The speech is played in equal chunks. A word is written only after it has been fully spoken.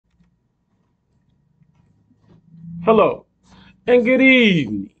Hello and good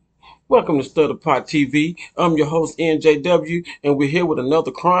evening. Welcome to Stir the Pot TV. I'm your host NJW, and we're here with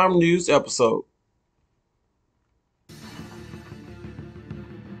another crime news episode.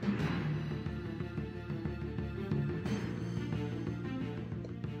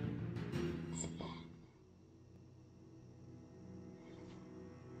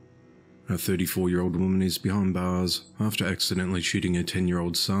 A 34-year-old woman is behind bars after accidentally shooting her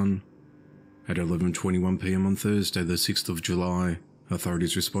 10-year-old son. At 11:21 p.m. on Thursday, the 6th of July,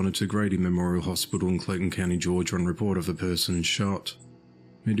 authorities responded to Grady Memorial Hospital in Clayton County, Georgia on report of a person shot.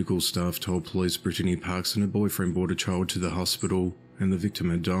 Medical staff told police Brittany Parks and her boyfriend brought a child to the hospital and the victim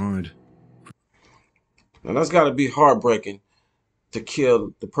had died. Now that's got to be heartbreaking to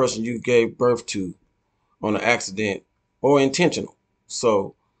kill the person you gave birth to on an accident or intentional.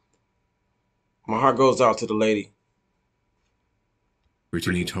 So my heart goes out to the lady.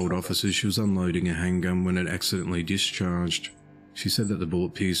 Brittany told officers she was unloading a handgun when it accidentally discharged. She said that the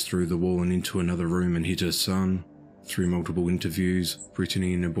bullet pierced through the wall and into another room and hit her son. Through multiple interviews,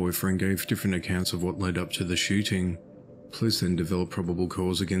 Brittany and her boyfriend gave different accounts of what led up to the shooting. Police then developed probable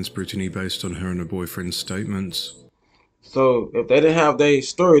cause against Brittany based on her and her boyfriend's statements. So if they didn't have their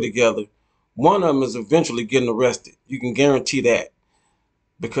story together, one of them is eventually getting arrested. You can guarantee that,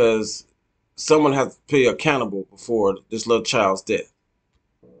 because someone has to be accountable for this little child's death.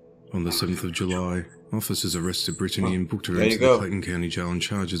 On the 7th of July, officers arrested Brittany and booked her into the Clayton County Jail on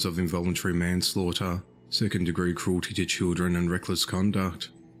charges of involuntary manslaughter, second-degree cruelty to children and reckless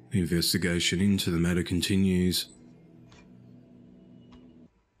conduct. The investigation into the matter continues.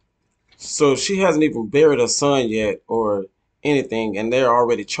 So she hasn't even buried her son yet or anything, and they're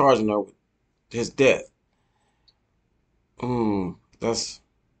already charging her with his death.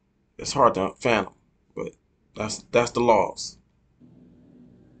 It's hard to fathom, but that's the laws.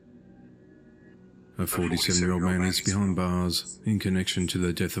 A 47-year-old man is behind bars in connection to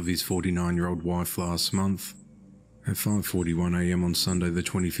the death of his 49-year-old wife last month. At 5:41 a.m. on Sunday the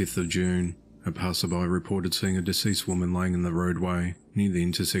 25th of June, a passerby reported seeing a deceased woman laying in the roadway near the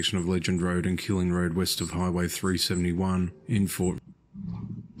intersection of Legend Road and Killing Road west of Highway 371 in Fort.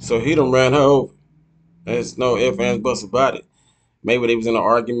 So he done ran her over. There's no ifs, ands, buts about it. Maybe they was in an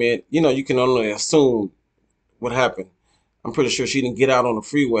argument. You know, you can only assume what happened. I'm pretty sure she didn't get out on the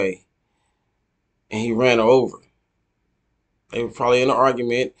freeway and he ran her over. They were probably in an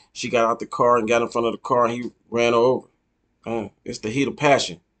argument. She got out the car and got in front of the car and he ran her over. It's the heat of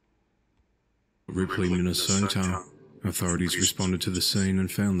passion. Ripley, Minnesota. Authorities responded to the scene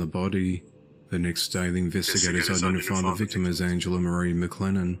and found the body. The next day, the investigators identified the victim as Angela Marie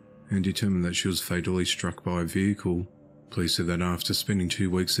McLennan and determined that she was fatally struck by a vehicle. Police said that after spending 2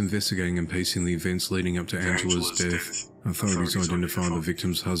 weeks investigating and piecing the events leading up to Angela's death, authorities identified the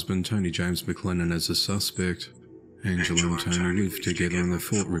victim's husband, Tony James McLennan, as a suspect. Angela and Tony lived together in the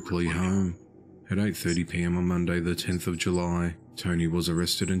Fort Ripley home. At 8:30 p.m. on Monday the 10th of July, Tony was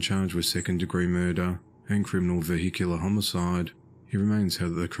arrested and charged with second-degree murder and criminal vehicular homicide. He remains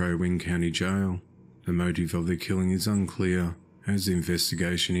held at the Crow Wing County Jail. The motive of the killing is unclear as the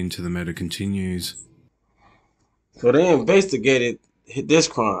investigation into the matter continues. So they investigated this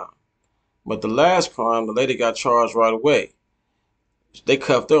crime, but the last crime, the lady got charged right away. They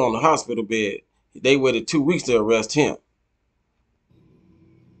cuffed her on the hospital bed. They waited 2 weeks to arrest him.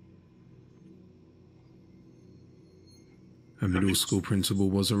 A middle school principal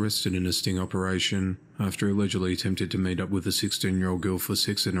was arrested in a sting operation after allegedly attempted to meet up with a 16-year-old girl for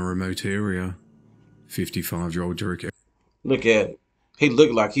sex in a remote area. 55-year-old Derek. Look at him. He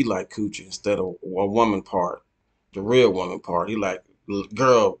looked like he liked coochie instead of a woman part. The real woman part. He liked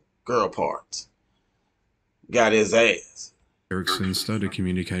girl parts. Got his ass. Erickson started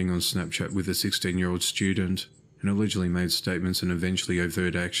communicating on Snapchat with a 16-year-old student and allegedly made statements and eventually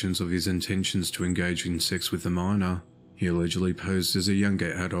overt actions of his intentions to engage in sex with the minor. He allegedly posed as a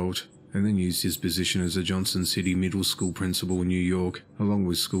younger adult and then used his position as a Johnson City middle school principal in New York, along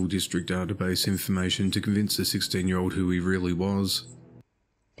with school district database information, to convince the 16-year-old who he really was.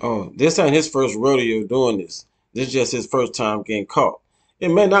 Oh, this ain't his first rodeo doing this. This is just his first time getting caught. It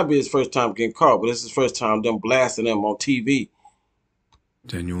may not be his first time getting caught, but this is his first time them blasting him on TV.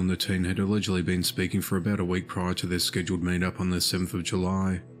 Daniel and the teen had allegedly been speaking for about a week prior to their scheduled meet-up on the 7th of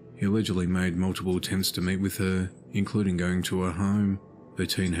July. He allegedly made multiple attempts to meet with her, including going to her home. The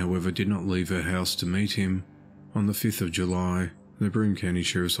teen, however, did not leave her house to meet him. On the 5th of July, the Broome County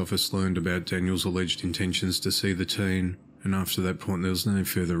Sheriff's Office learned about Daniel's alleged intentions to see the teen, and after that point there was no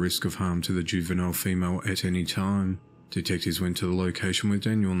further risk of harm to the juvenile female at any time. Detectives went to the location where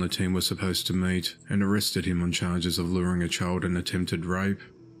Daniel and the teen were supposed to meet and arrested him on charges of luring a child and attempted rape.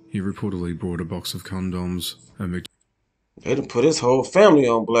 He reportedly brought a box of condoms. They done put his whole family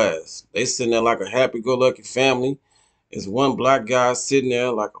on blast. They sitting there like a happy-go-lucky family. There's one black guy sitting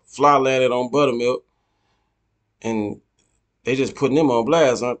there like a fly landed on buttermilk, and they just putting him on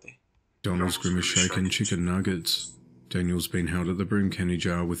blast, aren't they? Donald's Grimace shaken chicken nuggets. Daniel's been held at the Broome County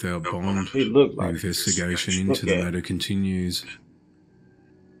Jail without bond. He looked The like investigation it. into Look the at matter continues.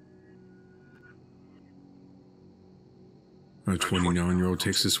 A 29-year-old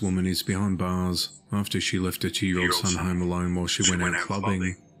Texas woman is behind bars after she left her 2-year-old son home alone while she went out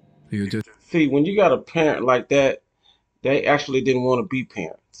clubbing. The Odessa See, when you got a parent like that, they actually didn't want to be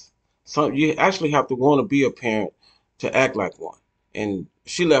parents. So you actually have to want to be a parent to act like one. And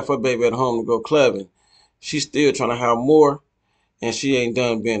she left her baby at home to go clubbing. She's still trying to have more, and she ain't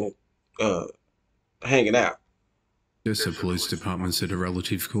done being hanging out. Police Department said a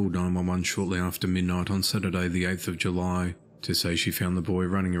relative called 911 shortly after midnight on Saturday the 8th of July to say she found the boy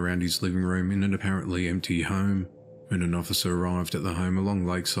running around his living room in an apparently empty home. When an officer arrived at the home along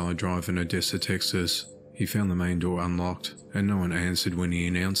Lakeside Drive in Odessa, Texas, he found the main door unlocked and no one answered when he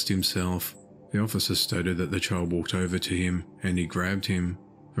announced himself. The officer stated that the child walked over to him and he grabbed him.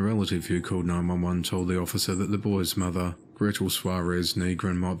 A relative who called 911 told the officer that the boy's mother, Gretel Suarez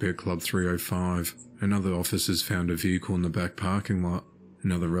Negrin, might be at Club 305, and other officers found a vehicle in the back parking lot.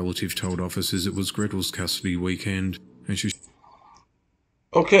 Another relative told officers it was Gretel's custody weekend, and she...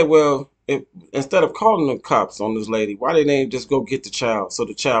 Okay, well, instead of calling the cops on this lady, why didn't they just go get the child so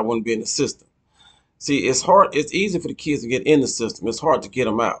the child wouldn't be in the system? See, it's hard. It's easy for the kids to get in the system. It's hard to get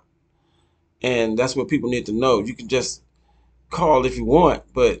them out. And that's what people need to know. You can just call if you want,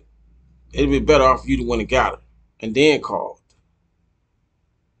 but it'd be better off for you to went and got her and then called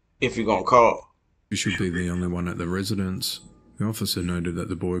if you're going to call. She should be the only one at the residence. The officer noted that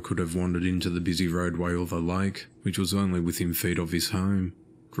the boy could have wandered into the busy roadway or the lake, which was only within feet of his home.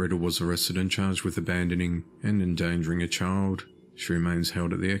 Gretel was arrested and charged with abandoning and endangering a child. She remains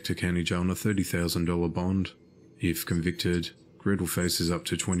held at the Ector County Jail on a $30,000 bond. If convicted, Gretel faces up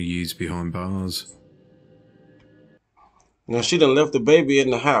to 20 years behind bars. Now, she done left the baby in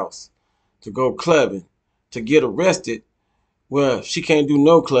the house to go clubbing, to get arrested. Well, she can't do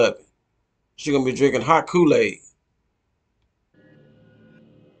no clubbing. She going to be drinking hot Kool-Aid.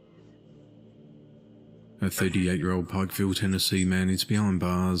 A 38-year-old Pikeville, Tennessee man is behind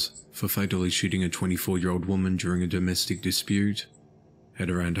bars for fatally shooting a 24-year-old woman during a domestic dispute. At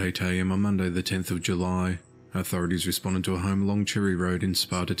around 8 a.m. on Monday the 10th of July, authorities responded to a home along Cherry Road in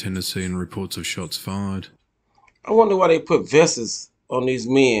Sparta, Tennessee, and reports of shots fired. I wonder why they put vests on these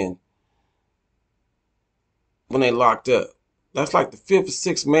men when they locked up. That's like the 5th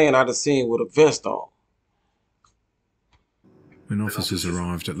or 6th man I'd have seen with a vest on. When officers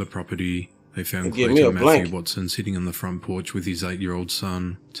arrived at the property, they found Give me a Clayton Matthew blanket. Watson sitting on the front porch with his 8-year-old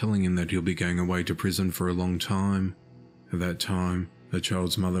son, telling him that he'll be going away to prison for a long time. At that time, the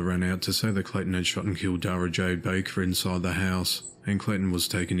child's mother ran out to say that Clayton had shot and killed Dara Jade Baker inside the house, and Clayton was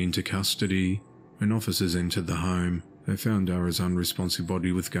taken into custody. When officers entered the home, they found Dara's unresponsive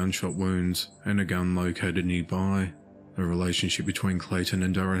body with gunshot wounds and a gun located nearby. The relationship between Clayton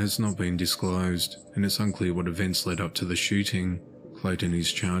and Dara has not been disclosed, and it's unclear what events led up to the shooting. Clayton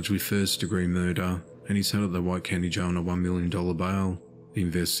is charged with first-degree murder, and he's held at the White County Jail on a $1 million bail. The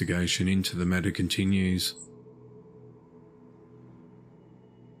investigation into the matter continues.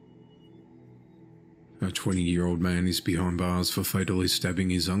 A 20-year-old man is behind bars for fatally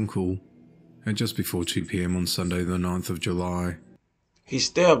stabbing his uncle. At just before 2 p.m. on Sunday the 9th of July, He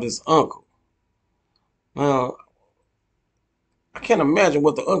stabbed his uncle. Now, I can't imagine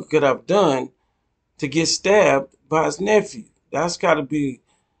what the uncle could have done to get stabbed by his nephew. That's got to be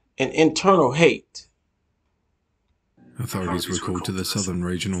an internal hate. authorities were called to the Southern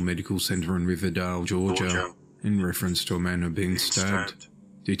Regional Medical Center in Riverdale, Georgia, in reference to a man who being stabbed.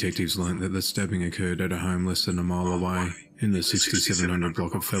 Detectives learned that the stabbing occurred at a home less than a mile away, in the 6700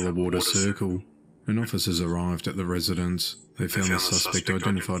 block of Fellawater Circle. When officers arrived at the residence, they found the suspect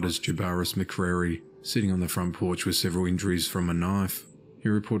identified as Jabaris McCrary, sitting on the front porch with several injuries from a knife. He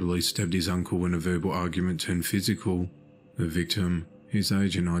reportedly stabbed his uncle when a verbal argument turned physical. The victim, whose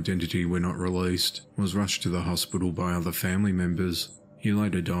age and identity were not released, was rushed to the hospital by other family members. He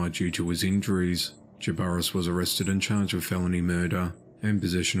later died due to his injuries. Jabaris was arrested and charged with felony murder and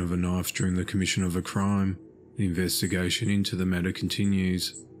possession of a knife during the commission of a crime. The investigation into the matter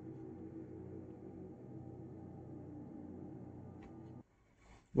continues.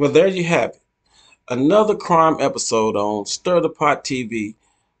 Well, there you have it. Another crime episode on Stir the Pot TV.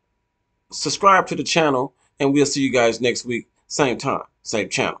 Subscribe to the channel, and we'll see you guys next week. Same time, same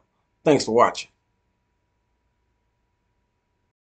channel. Thanks for watching.